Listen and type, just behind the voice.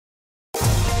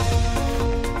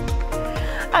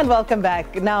And welcome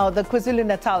back. Now, the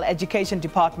KwaZulu-Natal Education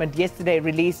Department yesterday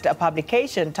released a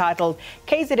publication titled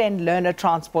KZN Learner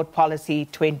Transport Policy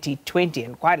 2020,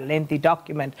 and quite a lengthy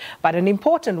document, but an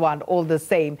important one all the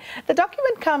same. The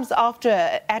document comes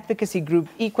after advocacy group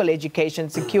Equal Education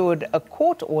secured a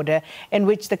court order in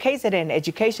which the KZN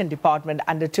Education Department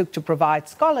undertook to provide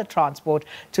scholar transport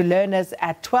to learners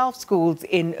at 12 schools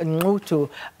in Nquthu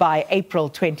by April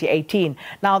 2018.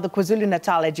 Now, the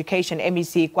KwaZulu-Natal Education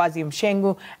MEC Kwazi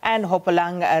Mshengu and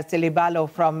Hopolang Selebalo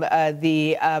from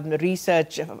the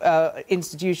research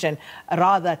institution,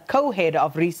 rather co-head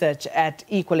of research at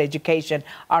Equal Education,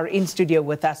 are in studio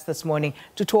with us this morning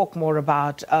to talk more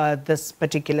about this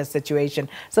particular situation.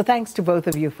 So thanks to both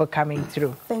of you for coming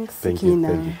through. Thanks,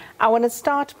 Sakina. I want to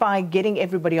start by getting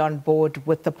everybody on board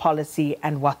with the policy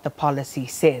and what the policy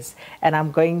says. And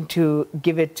I'm going to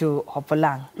give it to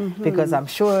Hopolang because I'm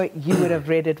sure you would have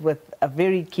read it with a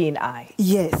very keen eye.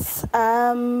 Yes.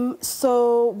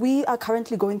 So we are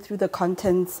currently going through the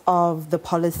contents of the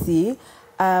policy.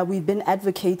 We've been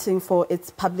advocating for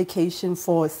its publication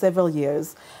for several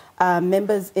years.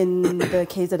 Members in the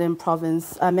KZN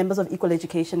province, members of Equal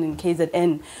Education in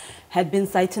KZN, had been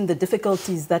citing the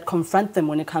difficulties that confront them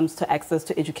when it comes to access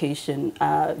to education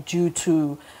due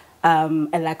to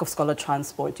a lack of scholar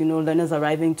transport. You know, learners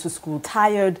arriving to school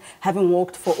tired, having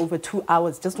walked for over 2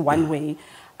 hours just one way,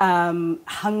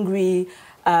 hungry,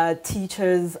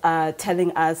 teachers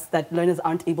telling us that learners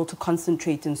aren't able to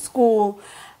concentrate in school,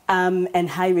 and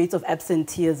high rates of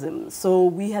absenteeism. So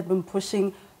we have been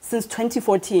pushing since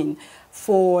 2014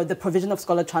 for the provision of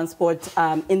scholar transport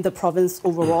in the province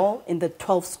overall, in the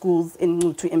 12 schools in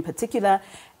Nquthu in particular,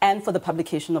 and for the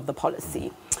publication of the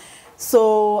policy.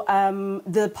 So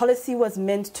the policy was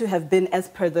meant to have been, as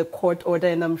per the court order,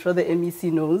 and I'm sure the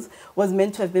MEC knows, was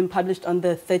meant to have been published on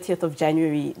the 30th of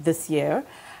January this year.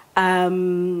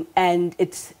 And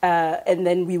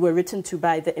then we were written to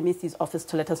by the MEC's office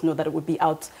to let us know that it would be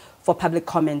out for public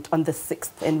comment on the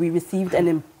 6th. And we received an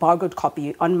embargoed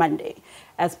copy on Monday,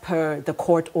 as per the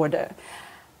court order.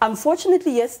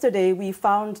 Unfortunately, yesterday we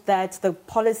found that the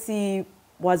policy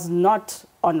was not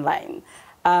online.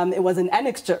 It was an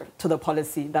annexure to the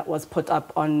policy that was put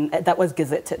up on, that was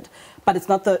gazetted, but it's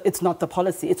not the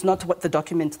policy. It's not what the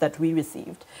document that we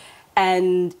received,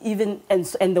 and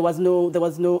there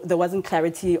wasn't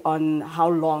clarity on how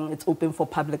long it's open for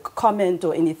public comment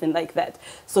or anything like that.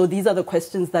 So these are the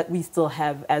questions that we still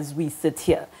have as we sit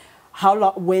here. How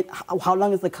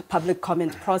long is the public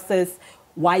comment process?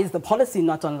 Why is the policy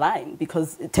not online?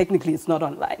 Because technically it's not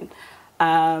online.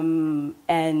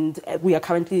 And we are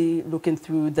currently looking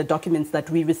through the documents that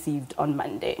we received on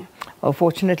Monday. Well,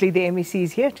 fortunately, the MEC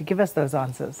is here to give us those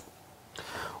answers.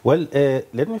 Well,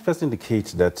 let me first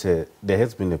indicate that there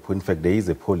has been in fact, there is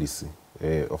a policy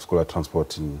of scholar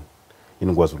transport in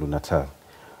KwaZulu-Natal.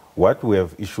 What we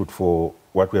have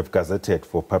gazetted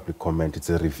for public comment, it's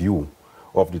a review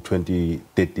of the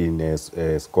 2013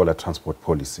 scholar transport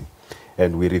policy.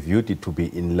 And we reviewed it to be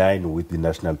in line with the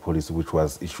national policy, which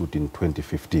was issued in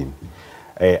 2015.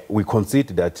 We concede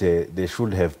that there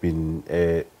should have been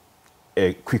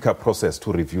a quicker process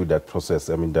to review that process,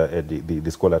 I mean,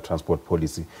 the scholar transport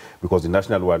policy, because the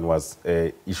national one was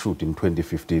issued in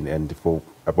 2015, and for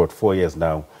about 4 years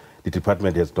now, the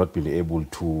department has not been able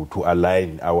to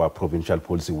align our provincial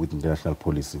policy with the national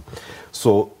policy.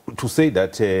 So to say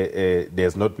that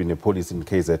there's not been a policy in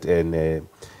KZN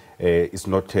is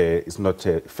not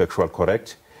factual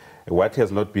correct. What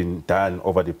has not been done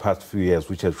over the past few years,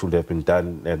 which should have been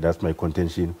done, and that's my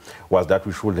contention, was that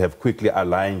we should have quickly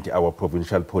aligned our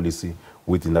provincial policy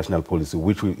with the national policy,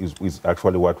 which is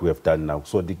actually what we have done now.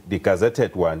 So the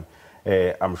gazetted one,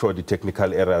 I'm sure the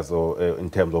technical errors or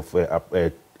in terms of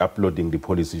uploading the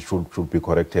policy should be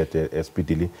corrected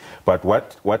speedily. But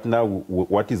what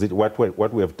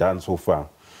we have done so far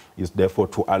is therefore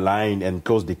to align and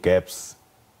close the gaps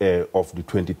of the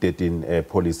 2013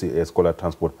 policy, scholar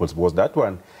transport policy, because that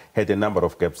one had a number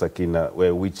of gaps, Sakina,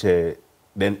 which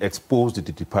then exposed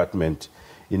the department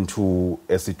into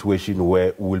a situation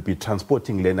where we will be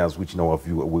transporting learners, which in our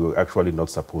view we were actually not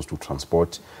supposed to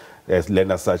transport, as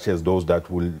learners such as those that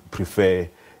will prefer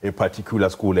a particular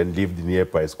school and leave the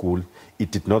nearby school.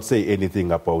 It did not say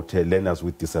anything about learners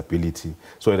with disability.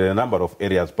 So there are a number of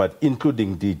areas, but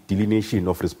including the delineation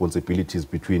of responsibilities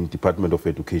between Department of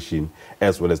Education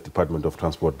as well as Department of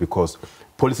Transport, because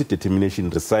policy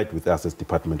determination resides with us as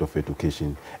Department of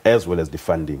Education, as well as the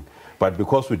funding. But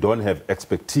because we don't have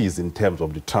expertise in terms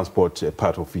of the transport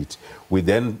part of it, we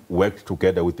then worked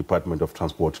together with Department of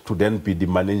Transport to then be the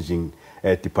managing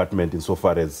department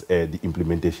insofar as the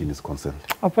implementation is concerned.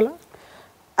 Hopolang?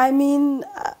 I mean,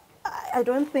 I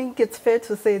don't think it's fair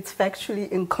to say it's factually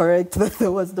incorrect that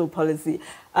there was no policy.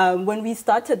 When we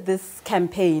started this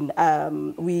campaign,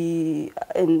 in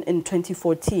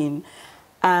 2014,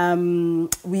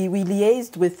 we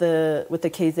liaised with the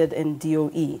KZN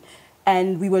DOE,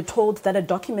 and we were told that a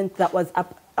document that was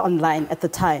up online at the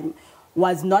time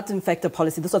was not in fact a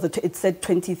policy. This was it said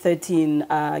 2013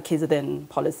 KZN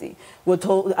policy. We're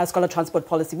told Scholar Transport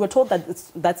Policy. We're told that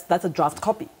that's a draft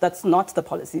copy. That's not the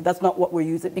policy. That's not what we're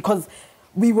using, because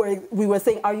we were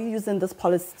saying, are you using this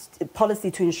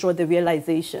policy to ensure the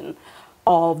realization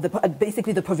of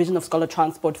basically the provision of scholar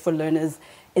transport for learners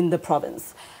in the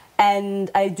province?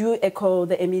 And I do echo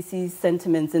the MEC's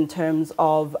sentiments in terms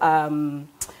of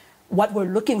what we're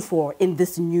looking for in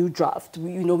this new draft.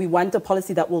 We want a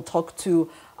policy that will talk to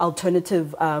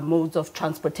alternative modes of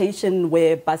transportation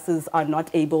where buses are not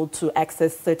able to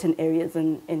access certain areas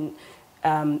in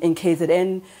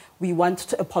KZN. We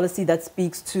want a policy that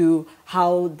speaks to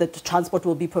how the transport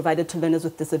will be provided to learners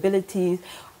with disabilities.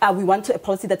 We want a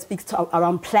policy that speaks to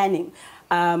around planning.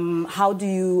 How do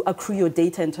you accrue your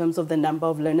data in terms of the number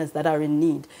of learners that are in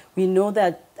need? We know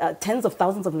that tens of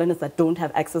thousands of learners that don't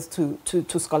have access to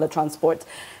scholar transport,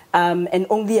 and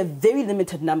only a very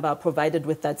limited number are provided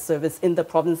with that service in the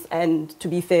province, and to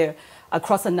be fair,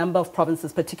 across a number of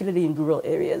provinces, particularly in rural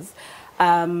areas.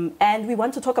 And we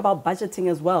want to talk about budgeting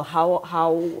as well.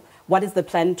 What is the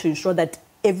plan to ensure that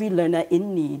every learner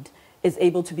in need is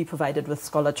able to be provided with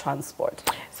scholar transport?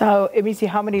 So, MEC,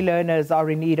 how many learners are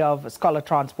in need of scholar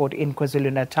transport in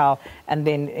KwaZulu-Natal? And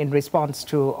then in response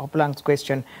to Hopolang's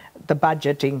question, the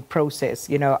budgeting process,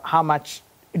 how much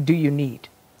do you need?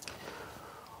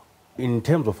 In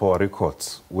terms of our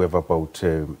records, we have about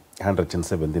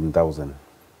 117,000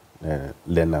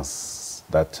 learners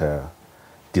that are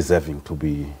deserving to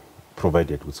be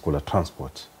provided with scholar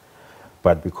transport.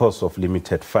 But because of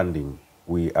limited funding,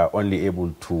 we are only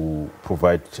able to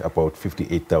provide about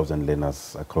 58,000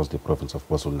 learners across the province of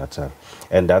KwaZulu-Natal.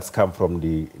 And that's come from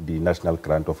the national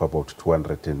grant of about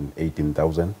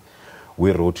 218,000.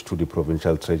 We wrote to the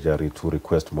provincial treasury to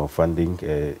request more funding.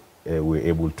 We were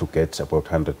able to get about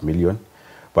 100 million.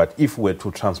 But if we were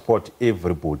to transport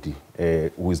everybody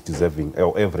who is deserving,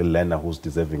 or every learner who's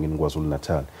deserving in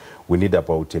KwaZulu-Natal, we need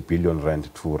about R1 billion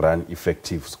to run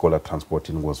effective scholar transport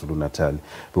in KwaZulu-Natal,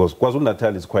 because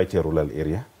KwaZulu-Natal is quite a rural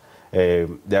area.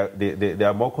 They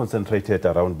are more concentrated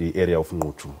around the area of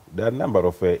Nquthu. There are a number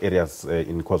of areas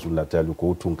in KwaZulu-Natal. You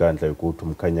go to Nkandla, you go to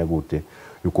Mkanyagute,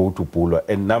 you go to Pulwa,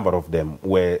 a number of them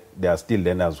where there are still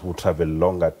learners who travel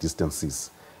longer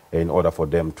distances in order for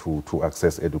them to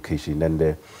access education.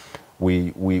 And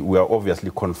we are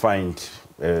obviously confined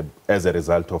as a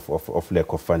result of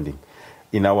lack of funding.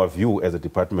 In our view, as a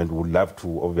department, we would love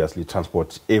to obviously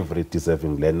transport every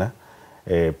deserving learner,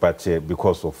 but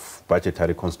because of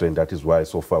budgetary constraint, that is why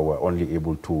so far we're only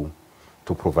able to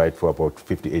provide for about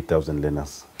 58,000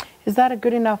 learners. Is that a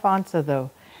good enough answer, though?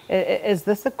 Is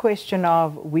this a question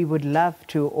of we would love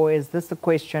to, or is this a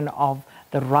question of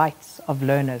the rights of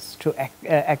learners to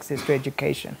access to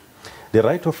education? The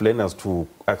right of learners to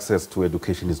access to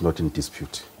education is not in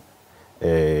dispute. But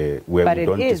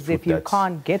it is if you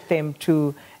can't get them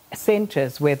to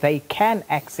centers where they can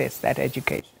access that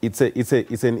education. It's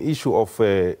an issue of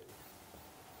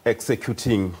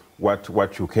executing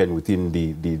what you can within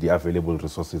the available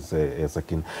resources.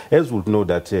 As we know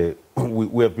that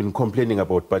we have been complaining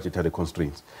about budgetary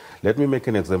constraints. Let me make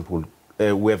an example.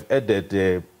 We have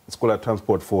added scholar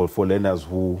transport for learners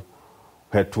who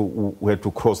had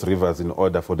to cross rivers in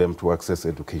order for them to access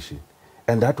education.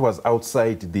 And that was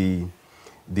outside the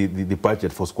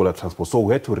budget for scholar transport. So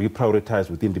we had to reprioritize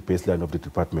within the baseline of the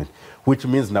department, which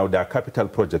means now there are capital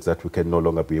projects that we can no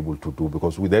longer be able to do,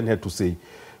 because we then had to say,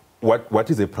 what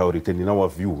is a priority? And in our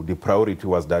view, the priority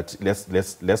was that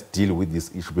let's deal with this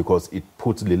issue because it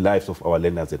puts the lives of our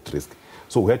learners at risk.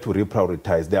 So we had to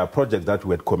reprioritize. There are projects that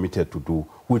we had committed to do,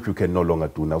 which we can no longer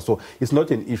do now. So it's not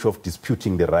an issue of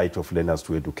disputing the right of learners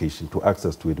to education, to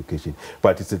access to education,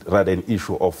 but it's rather an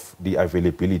issue of the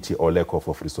availability or lack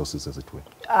of resources, as it were.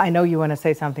 I know you want to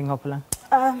say something, Hopolang.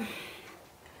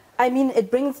 I mean, it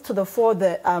brings to the fore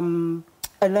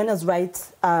a learner's right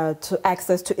to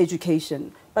access to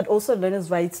education, but also learners'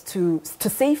 rights to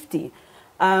safety.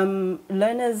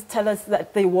 Learners tell us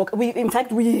that they walk.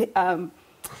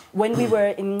 When we were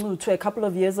in Nquthu a couple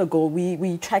of years ago,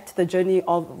 we tracked the journey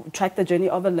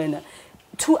of a learner,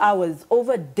 2 hours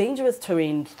over dangerous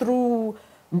terrain through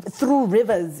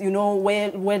rivers,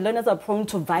 where learners are prone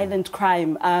to violent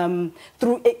crime,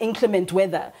 through inclement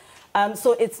weather.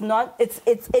 So it's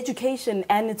education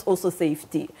and it's also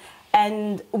safety.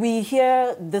 And we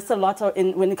hear this a lot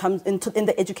when it comes in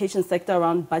the education sector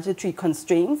around budgetary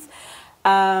constraints.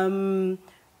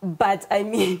 But I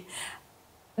mean...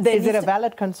 Is it a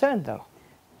valid concern, though?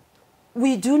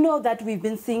 We do know that we've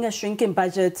been seeing a shrink in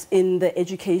budget in the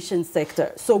education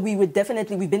sector. So we've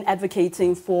been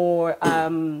advocating for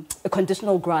a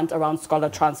conditional grant around scholar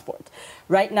transport.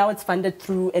 Right now it's funded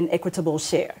through an equitable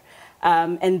share.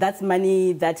 And that's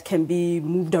money that can be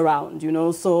moved around, you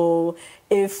know. So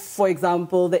if, for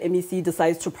example, the MEC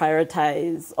decides to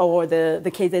prioritize, or the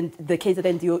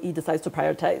KZN DOE decides to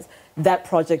prioritize that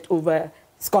project over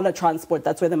scholar transport,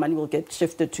 that's where the money will get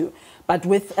shifted to. But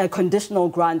with a conditional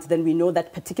grant, then we know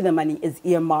that particular money is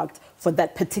earmarked for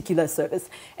that particular service.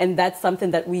 And that's something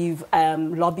that we've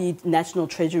lobbied National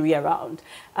Treasury around,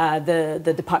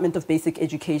 the Department of Basic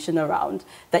Education around,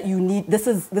 that you need, this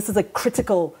is a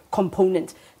critical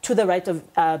component to the right of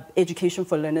education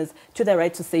for learners, to their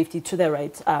right to safety, to their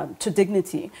right to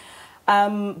dignity.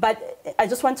 But I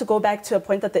just want to go back to a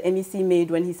point that the MEC made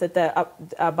when he said that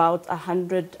about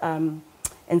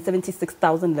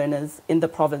 176,000 learners in the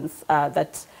province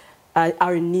that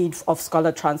are in need of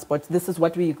scholar transport. This is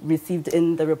what we received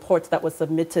in the report that was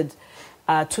submitted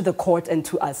to the court and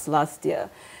to us last year.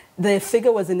 The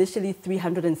figure was initially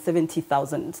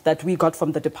 370,000 that we got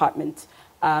from the department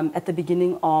at the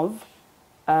beginning of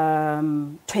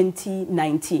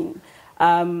 2019.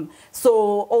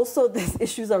 So also there's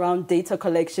issues around data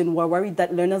collection. We're worried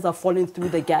that learners are falling through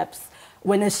the gaps.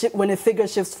 When a figure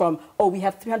shifts from, oh, we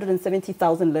have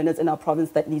 370,000 learners in our province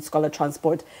that need scholar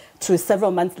transport, to several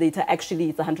months later, actually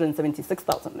it's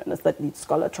 176,000 learners that need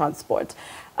scholar transport.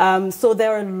 So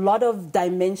there are a lot of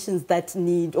dimensions that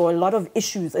need, or a lot of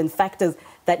issues and factors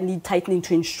that need tightening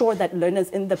to ensure that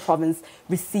learners in the province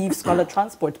receive scholar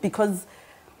transport, because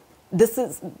this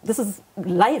is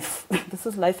life. This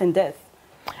is life and death.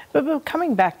 But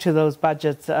coming back to those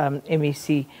budgets,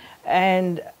 MEC,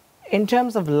 and in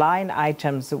terms of line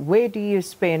items, where do you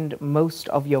spend most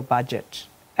of your budget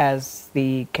as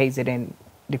the KZN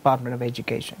Department of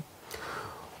Education?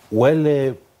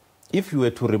 Well, if you were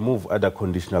to remove other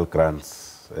conditional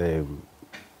grants,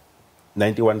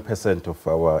 91% of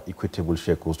our equitable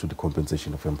share goes to the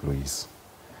compensation of employees.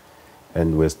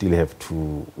 And we still have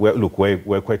to, well, look,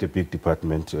 we're quite a big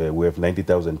department. We have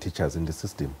 90,000 teachers in the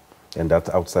system, and that's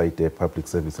outside the public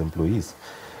service employees.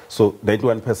 So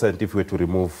 91%, if we were to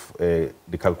remove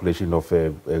the calculation of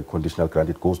a conditional grant,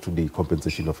 it goes to the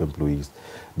compensation of employees.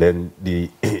 Then the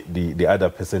other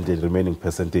percentage, remaining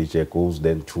percentage, goes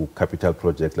then to capital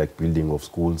projects like building of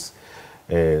schools,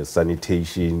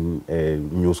 sanitation,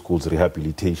 new schools,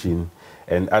 rehabilitation,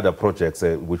 and other projects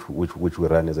which we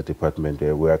run as a department.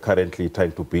 We are currently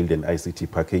trying to build an ICT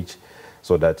package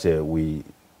so that we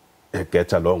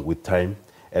get along with time.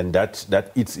 And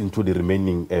that eats into the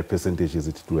remaining percentages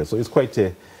it do. So it's quite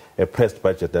a pressed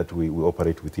budget that we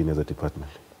operate within as a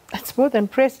department. That's more than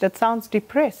pressed. It sounds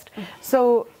depressed.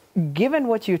 So given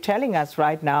what you're telling us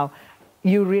right now,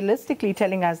 you're realistically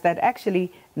telling us that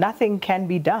actually nothing can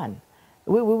be done.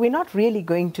 We're not really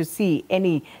going to see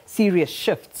any serious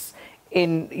shifts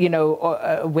in, you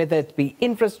know, whether it be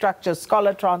infrastructure,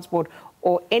 scholar transport,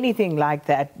 or anything like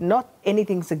that, not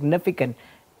anything significant,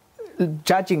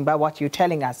 judging by what you're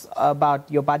telling us about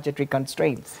your budgetary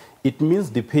constraints. It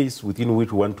means the pace within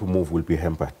which we want to move will be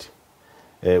hampered.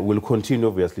 We'll continue,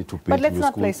 obviously, to build new schools. But let's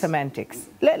not play semantics.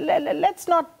 Let's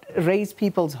not raise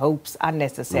people's hopes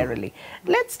unnecessarily.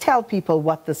 No. Let's tell people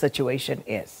what the situation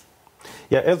is.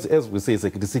 Yeah, as we say,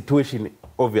 the situation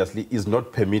obviously is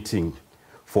not permitting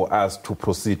for us to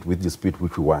proceed with the speed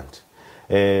which we want.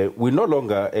 We're no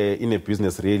longer in a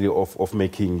business really of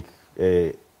making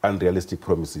unrealistic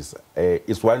promises.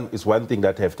 It's one thing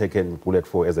that I've taken bullet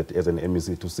for as an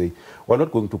MEC to say, we're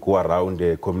not going to go around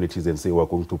the communities and say we're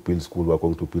going to build schools, we're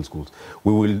going to build schools.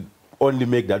 We will only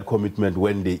make that commitment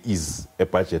when there is a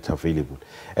budget available.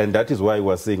 And that is why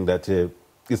we're saying that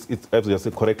it's as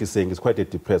you're correctly saying, it's quite a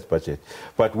depressed budget.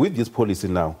 But with this policy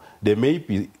now, there may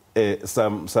be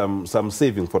some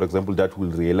saving, for example, that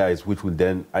we'll realize, which will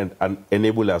then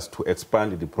enable us to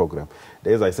expand the program.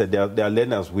 As I said, there are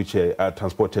learners which are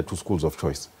transported to schools of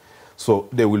choice. So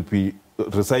they will be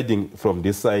residing from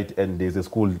this side, and there's a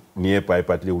school nearby,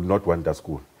 but they will not want that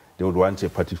school. They would want a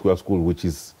particular school which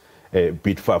is a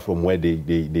bit far from where they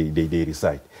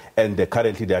reside. And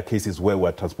currently there are cases where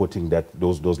we're transporting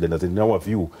those learners. In our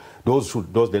view, those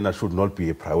learners should not be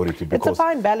a priority. Because it's a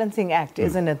fine balancing act,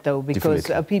 isn't it, though? Because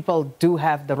people do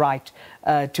have the right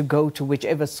to go to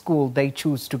whichever school they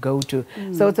choose to go to.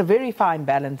 So it's a very fine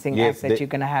balancing act that you're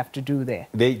going to have to do there.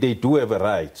 They do have a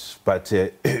right, but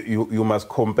you must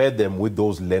compare them with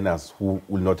those learners who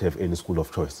will not have any school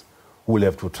of choice, will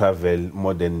have to travel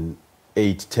more than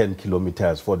 8-10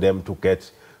 kilometers for them to get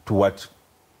to what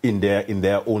in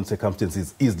their own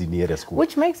circumstances is the nearest school.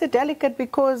 Which makes it delicate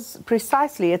because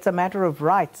precisely it's a matter of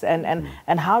rights. And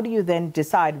how do you then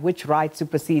decide which right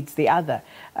supersedes the other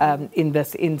in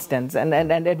this instance? And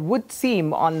it would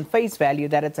seem on face value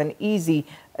that it's an easy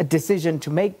decision to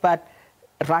make, but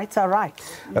rights are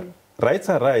rights. Rights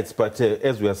are rights, but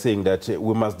as we are saying that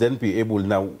we must then be able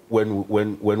now,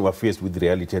 when we're faced with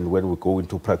reality and when we go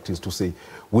into practice, to say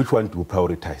which one to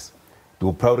prioritize.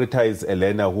 Do prioritize a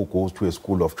learner who goes to a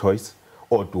school of choice,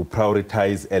 or to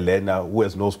prioritize a learner who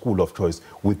has no school of choice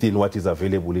within what is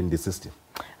available in the system?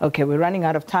 Okay, we're running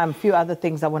out of time. A few other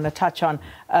things I want to touch on.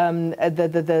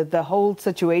 The whole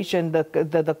situation,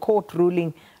 the court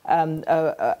ruling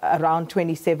around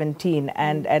 2017,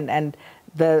 and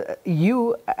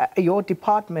your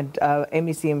department,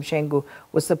 MEC Mshengu,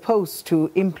 was supposed to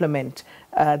implement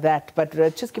that, but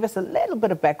just give us a little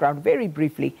bit of background, very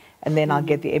briefly, and then I'll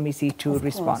get the MEC to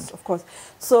respond. Of course.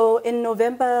 So in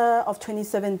November of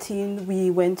 2017,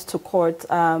 we went to court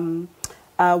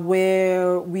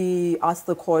where we asked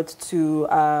the court to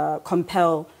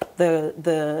compel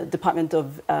the Department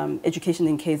of Education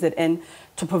in KZN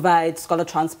to provide scholar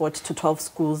transport to 12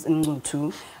 schools in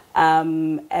Nquthu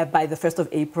by the 1st of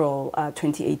April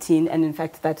 2018, and in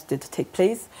fact that did take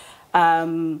place.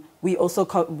 We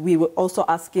were also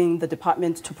asking the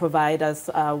department to provide us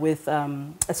with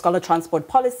a scholar transport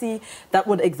policy that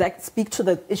would speak to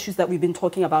the issues that we've been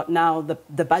talking about now,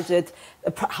 the budget,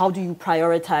 how do you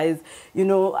prioritize? You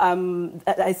know,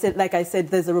 like I said,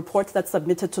 there's a report that's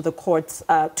submitted to the courts.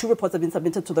 2 reports have been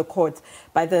submitted to the court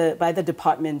by the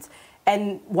department.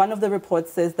 And one of the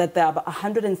reports says that there are about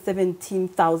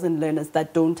 117,000 learners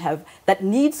that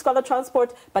need scholar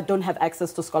transport but don't have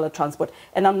access to scholar transport.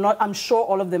 And I'm sure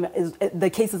all of them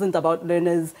the case isn't about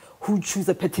learners who choose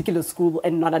a particular school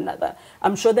and not another.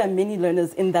 I'm sure there are many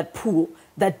learners in that pool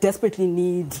that desperately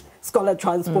need scholar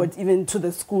transport even to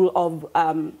the school of,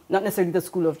 not necessarily the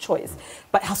school of choice.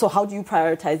 But so how do you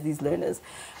prioritize these learners?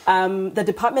 The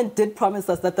department did promise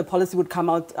us that the policy would come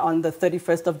out on the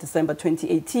 31st of December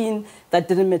 2018. That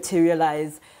didn't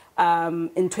materialize. In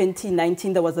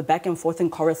 2019, there was a back and forth in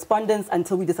correspondence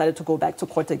until we decided to go back to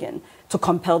court again to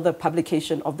compel the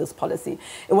publication of this policy.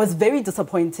 It was very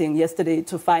disappointing yesterday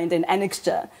to find an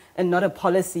annexure and not a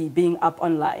policy being up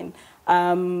online.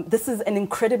 This is an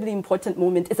incredibly important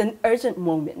moment. It's an urgent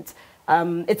moment.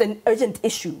 It's an urgent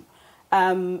issue.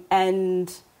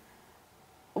 And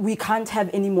we can't have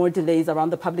any more delays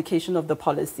around the publication of the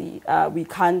policy. We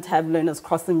can't have learners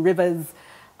crossing rivers,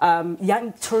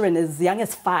 young children as young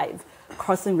as 5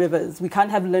 crossing rivers. We can't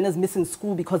have learners missing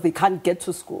school because they can't get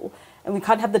to school. And we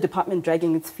can't have the department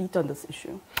dragging its feet on this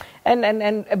issue.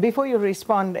 And before you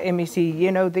respond, MEC,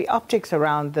 you know, the optics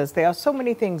around this, there are so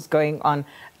many things going on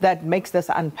that makes this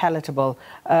unpalatable.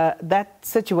 That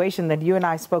situation that you and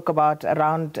I spoke about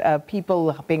around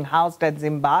people being housed at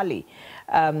Zimbali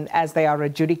as they are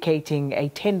adjudicating a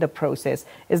tender process,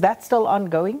 is that still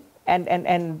ongoing?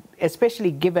 And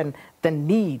especially given the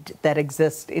need that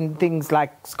exists in things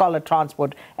like scholar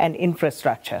transport and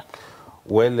infrastructure?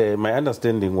 Well, my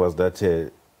understanding was that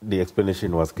the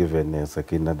explanation was given,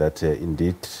 Sakina, that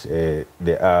indeed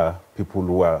there are people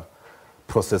who are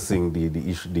processing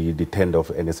the tender of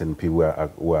NSNP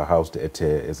who are housed at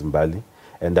Zimbali,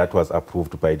 and that was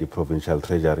approved by the Provincial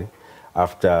Treasury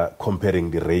after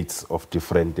comparing the rates of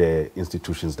different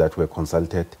institutions that were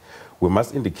consulted. We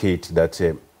must indicate that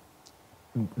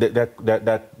there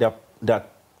are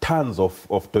tons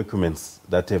of documents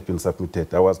that have been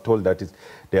submitted. I was told that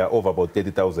there are over about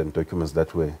 30,000 documents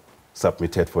that were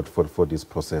submitted for this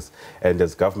process. And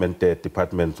as government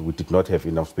department, we did not have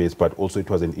enough space, but also it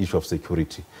was an issue of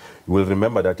security. You will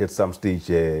remember that at some stage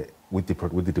with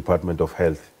the Department of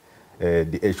Health,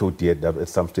 the HOD at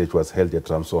some stage was held at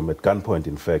ransom at gunpoint,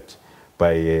 in fact,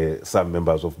 by some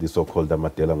members of the so-called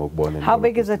Amatela Ngokubona. How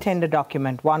big is a tender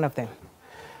document, one of them?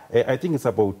 I think it's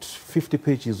about 50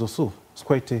 pages or so. It's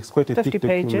quite a thick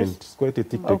document. It's quite a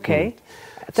thick document. Okay.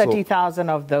 30,000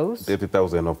 of those?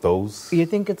 30,000 of those. You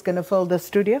think it's going to fill the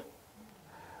studio?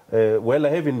 Well, I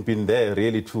haven't been there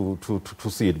really to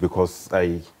see it because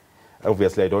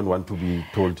obviously I don't want to be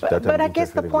told that. But I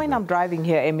guess the point I'm driving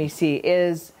here, MEC,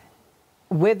 is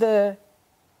whether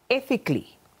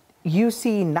ethically you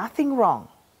see nothing wrong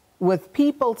with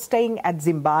people staying at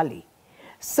Zimbali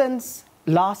since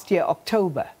last year,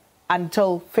 October,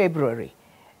 until February,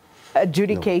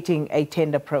 adjudicating a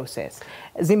tender process.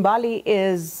 Zimbali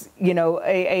is, you know,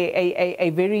 a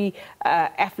very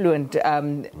affluent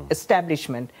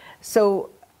establishment. So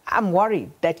I'm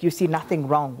worried that you see nothing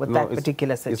wrong with that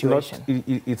particular situation.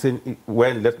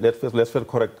 Let's first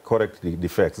correct the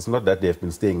facts. It's not that they have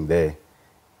been staying there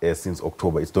since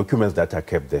October. It's documents that are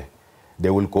kept there. They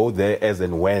will go there as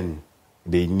and when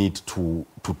they need to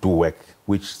do work,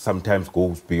 which sometimes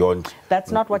goes beyond...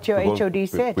 That's not what your HOD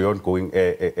said. Beyond going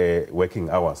working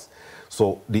hours.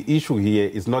 So the issue here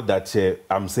is not that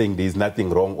I'm saying there's nothing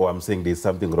wrong or I'm saying there's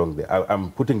something wrong there.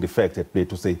 I'm putting the fact at play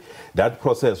to say that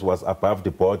process was above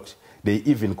the board. They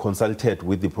even consulted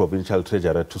with the provincial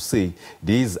treasurer to say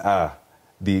these are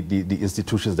the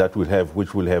institutions that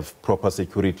which will have proper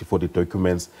security for the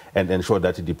documents and ensure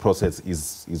that the process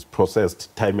is processed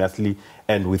timelessly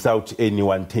and without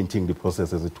anyone tainting the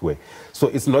process, as it were. So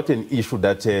it's not an issue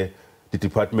that the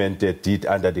department did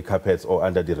under the carpets or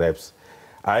under the wraps.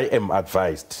 I am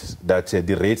advised that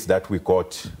the rates that we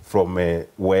got from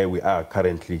where we are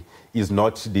currently is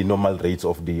not the normal rates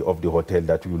of the hotel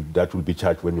that will be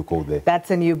charged when you go there.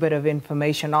 That's a new bit of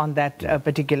information on that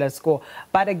particular score.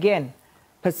 But again,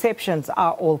 perceptions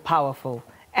are all powerful,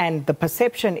 and the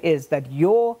perception is that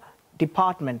your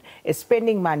department is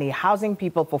spending money housing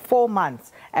people for 4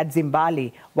 months at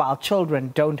Zimbali while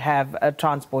children don't have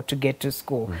transport to get to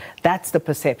school. That's the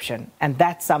perception, and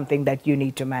that's something that you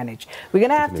need to manage. We're going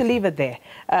to have to leave it there.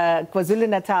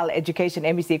 KwaZulu-Natal Education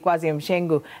MEC Kwazi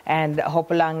Mshengu and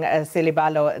Hopolang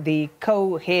Selebalo, the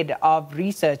co-head of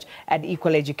research at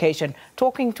Equal Education,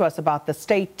 talking to us about the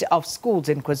state of schools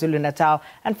in KwaZulu-Natal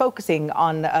and focusing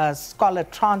on scholar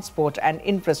transport and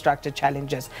infrastructure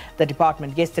challenges. The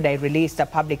department yesterday released a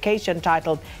publication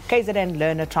titled KZN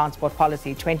Learner Transport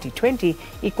Policy 2020,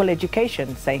 Equal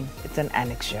Education, saying it's an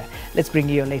annexure. Let's bring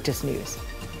you your latest news.